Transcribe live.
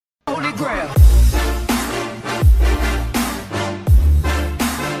Grail.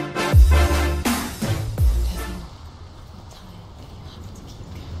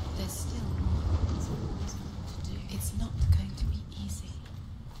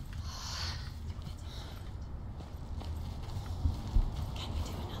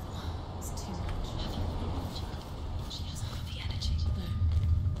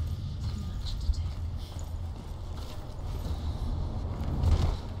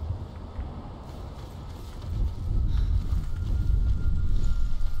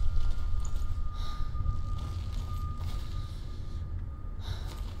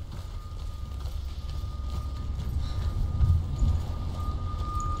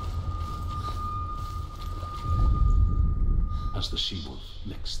 As the she-wolf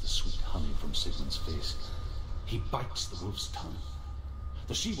licks the sweet honey from Sigmund's face, he bites the wolf's tongue.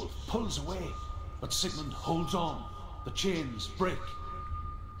 The she-wolf pulls away, but Sigmund holds on. The chains break,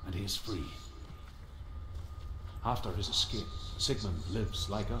 and he is free. After his escape, Sigmund lives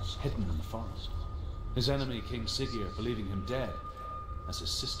like us, hidden in the forest. His enemy, King Siggeir, believing him dead, as his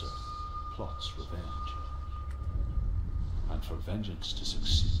sister plots revenge. And for vengeance to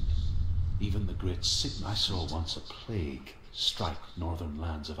succeed, even the great Sigmund... I saw once a plague strike northern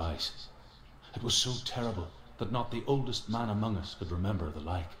lands of ice. It was so terrible that not the oldest man among us could remember the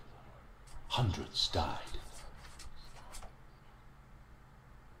like. Hundreds died.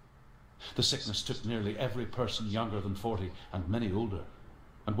 The sickness took nearly every person younger than 40 and many older,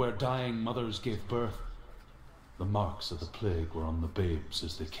 and where dying mothers gave birth, the marks of the plague were on the babes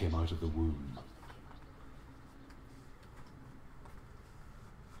as they came out of the womb.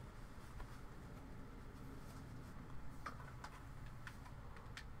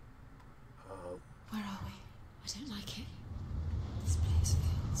 Where are we? I don't like it. This place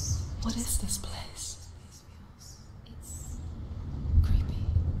feels... What is this place? This place feels... It's... creepy.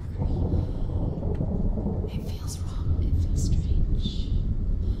 It feels wrong. It feels strange.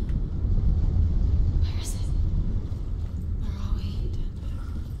 Where is it? Where are we? I don't know.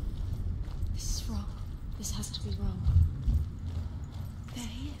 This is wrong. This has to be wrong. There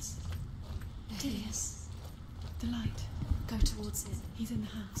he is. There he is. The light. Go towards it. He's in the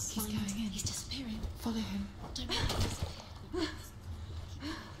house. He's Find going him. in. He's disappearing. Follow him. Don't make him disappear.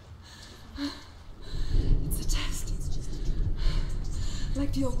 It's a test. It's just a trial.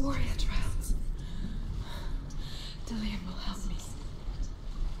 Like your warrior trials. Dillion will help me.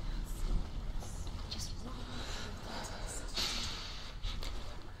 Just one.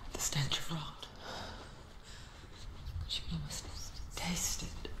 The stench of rot. She must taste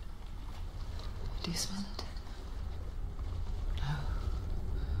it. Do you smell it? No.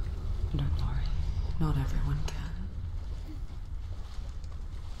 Don't worry. Not everyone can.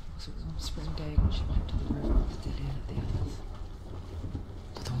 It was one spring day when she went to the river with Dillion and the others.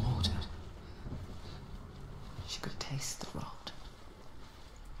 But the water. She could taste the rot.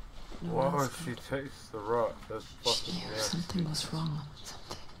 No one Why would else she could. taste the rot? That's She fucking knew nasty. something was wrong.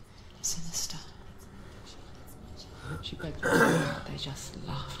 Something sinister. She begged them, but they just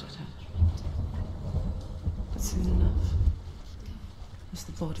laughed at her. But soon enough, as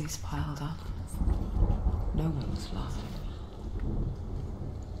the bodies piled up, no one was laughing.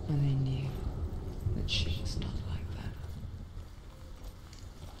 And they knew that she was not like that.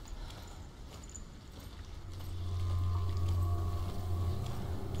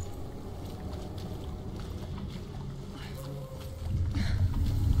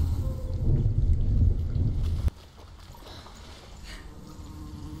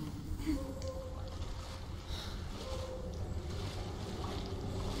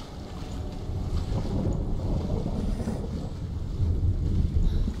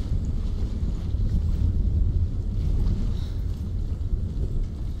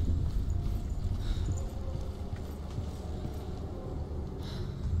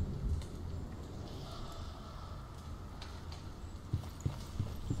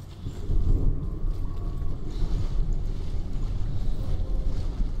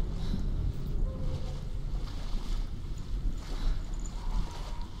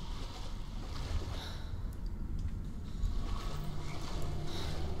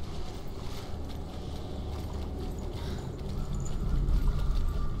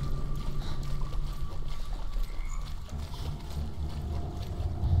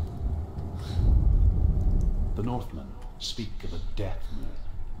 The Northmen speak of a death moon,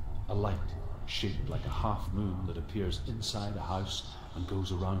 a light shaped like a half moon that appears inside a house and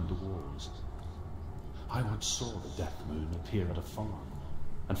goes around the walls. I once saw the death moon appear at a farm,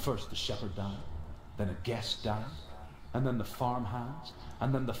 and first the shepherd died, then a guest died, and then the farm hands,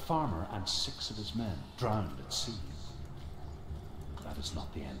 and then the farmer and 6 of his men drowned at sea. That is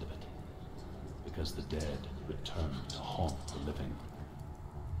not the end of it. because the dead return to haunt the living.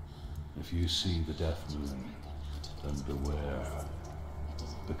 If you see the Death Moon, then beware,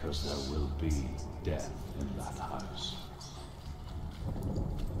 because there will be death in that house.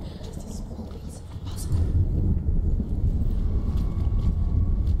 Just a small piece of the puzzle.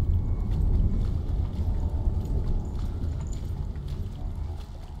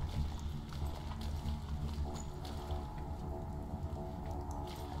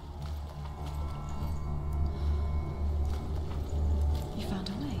 You found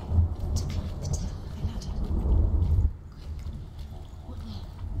a way to climb the towering ladder. Quick. What now?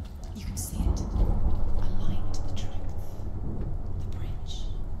 You can see it. A light to the truth. The bridge.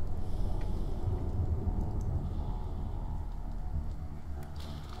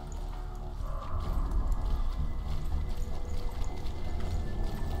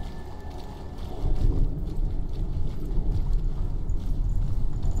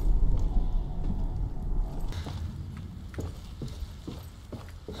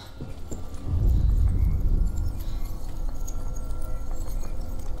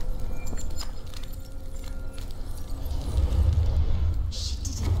 She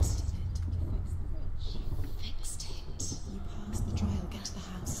did it. She fixed it. You passed the trial. Get to the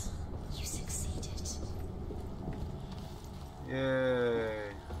house. You succeeded.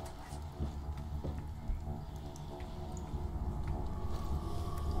 Yay.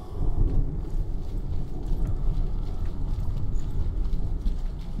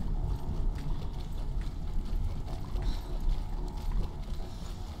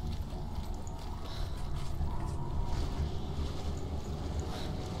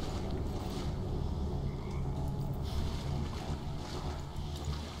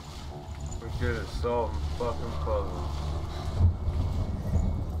 We're good at solving fucking puzzles.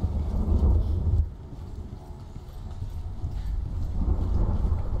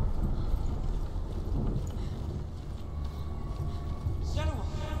 Senua!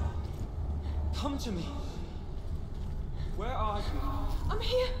 Come to me! Where are you? I'm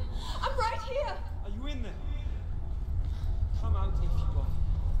here. I'm right here. Are you in there? Come out if you are.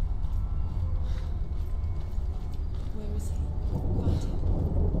 Where is he? Find him.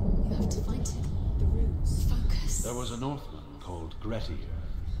 You have to find him. The roots. Focus. There was a Northman called Grettir,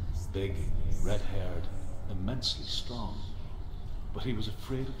 big, red-haired, immensely strong, but he was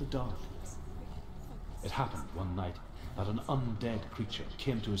afraid of the dark. It happened one night that an undead creature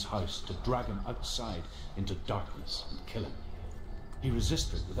came to his house to drag him outside into darkness and kill him. He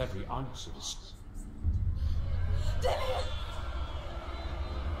resisted with every ounce of his... Dillian!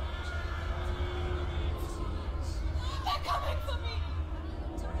 They're coming for me!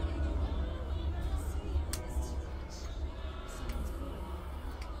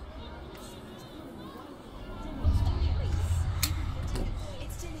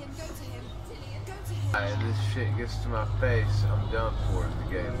 It's Dillian. Go to him. Dillian, go to him. If this shit gets to my face, I'm done for in the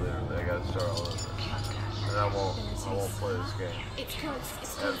game, literally. I gotta start all over. And I won't play this game It's close.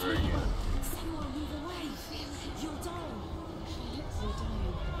 It's close. ever again. Senua, move away. You're dying. You're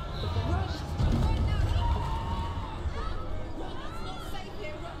dying. Run! Run now! Run! It's not safe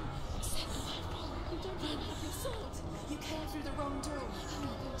here. Run! Senua, you don't even have your sword. You came through the wrong door. How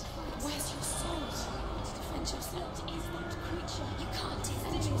are you going to fight? Where's your sword? To defend yourself. What is that creature? You can't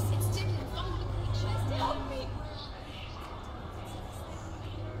defend yourself. It's Dillian. Find the creature. Help me!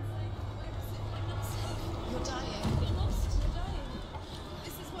 You're dying. You're lost. You're dying.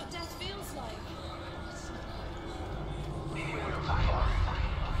 This is what death feels like.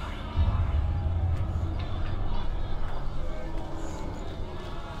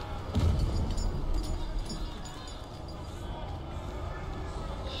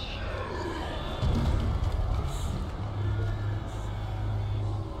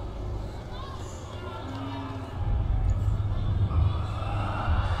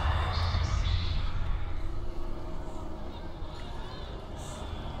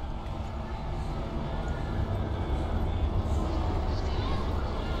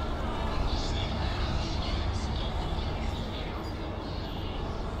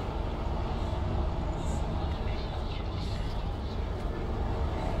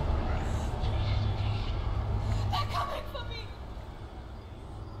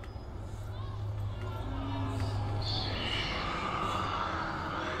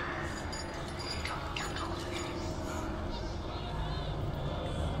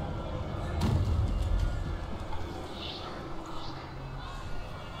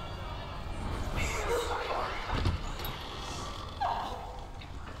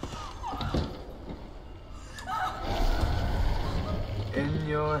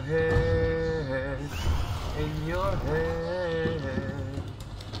 In your head,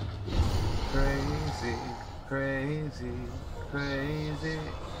 pray crazy, crazy.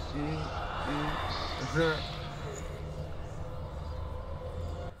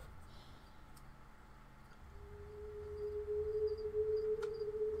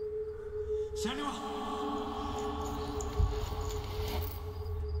 Senua!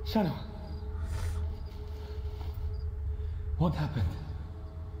 Senua. What happened?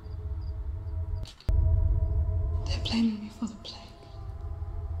 They're blaming me for the plague.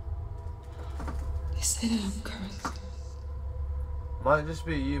 They say that I'm cursed. Might just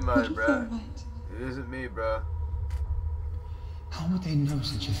be you, my What if bruh. they're right? It isn't me, bruh. How would they know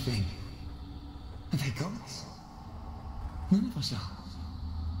such a thing? Are they gods? None of us are.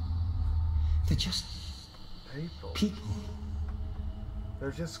 They're just People. people.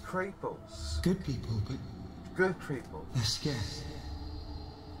 They're just creeples. Good people, but Good creeples. they're scared.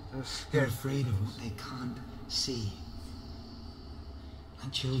 They're They're scared. afraid of what they can't see.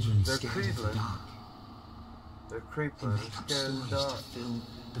 Like children They're scared of the creepling. dark. They're They creeping. make up They're scared of the stories to dark. fill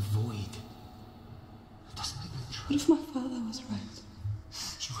the void. It doesn't make them true. What if my father was right?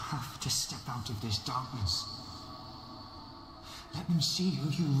 You have to step out of this darkness. Let them see who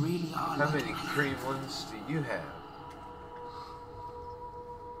you really are. How many cream ones do you have?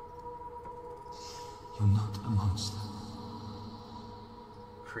 You're not a monster.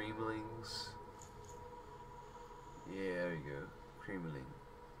 Creamlings. Yeah, there you go. Creamling.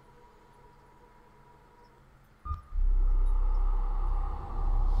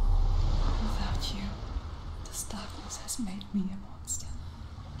 Without you, this darkness has made me a monster.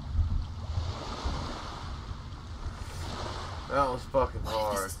 That was fucking What if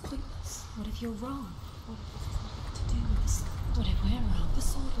hard. this is pointless? What if you're wrong? What if this has nothing to do with the sword? What if we're wrong? The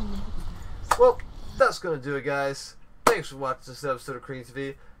sword will never be ours. Well, that's gonna do it, guys. Thanks for watching this episode of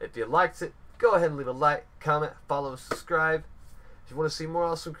CreamTV. If you liked it, go ahead and leave a like, comment, follow, and subscribe. If you want to see more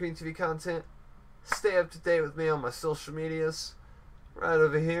awesome CreamTV content, stay up to date with me on my social medias. Right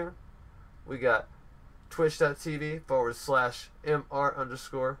over here, we got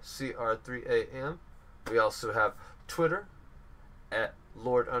twitch.tv/MR_CR3AM. We also have Twitter at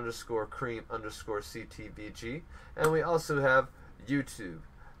Lord_Cream_CTVG. And we also have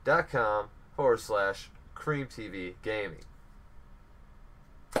YouTube.com/CreamTV Gaming.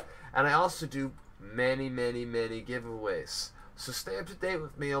 And I also do many giveaways. So stay up to date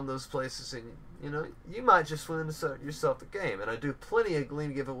with me on those places, and you know, you might just win yourself a game. And I do plenty of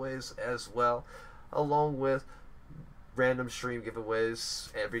Gleam giveaways as well, along with random stream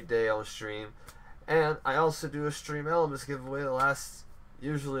giveaways every day on stream. And I also do a Stream Elements giveaway that lasts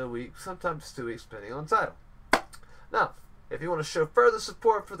usually a week, sometimes 2 weeks, depending on the title. Now, if you want to show further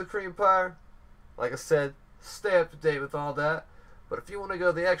support for the Creampire, like I said, stay up to date with all that. But if you want to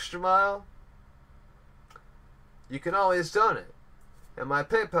go the extra mile, you can always donate. And my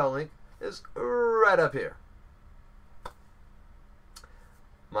PayPal link is right up here.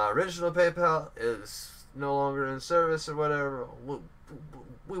 My original PayPal is no longer in service or whatever.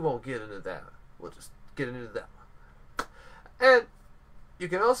 We won't get into that. We'll just get into that one. And you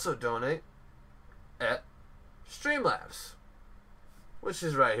can also donate at Streamlabs, which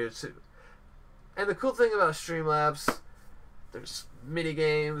is right here too. And the cool thing about Streamlabs, there's mini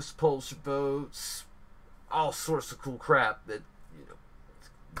games, polls for votes, all sorts of cool crap that, you know,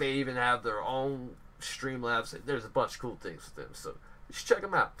 they even have their own Streamlabs. There's a bunch of cool things with them, so you should check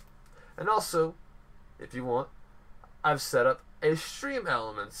them out. And also, if you want, I've set up a Stream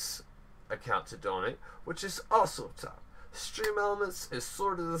Elements account to donate, which is also up top. Stream Elements is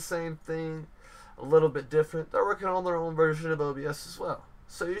sort of the same thing, a little bit different. They're working on their own version of OBS as well,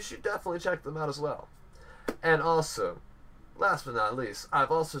 so you should definitely check them out as well. And also, last but not least,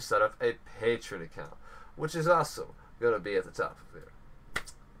 I've also set up a Patreon account, which is also going to be at the top of there.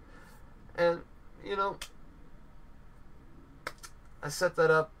 And, you know, I set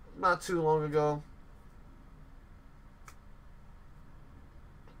that up not too long ago.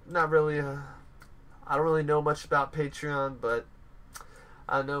 Not really, I don't really know much about Patreon, but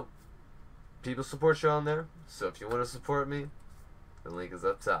I know people support you on there. So if you want to support me, the link is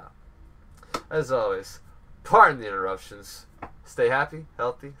up top. As always, pardon the interruptions. Stay happy,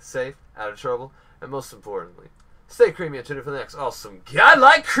 healthy, safe, out of trouble, and most importantly, stay creamy and tune in for the next awesome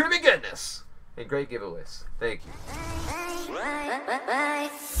godlike creamy goodness and great giveaways. Thank you.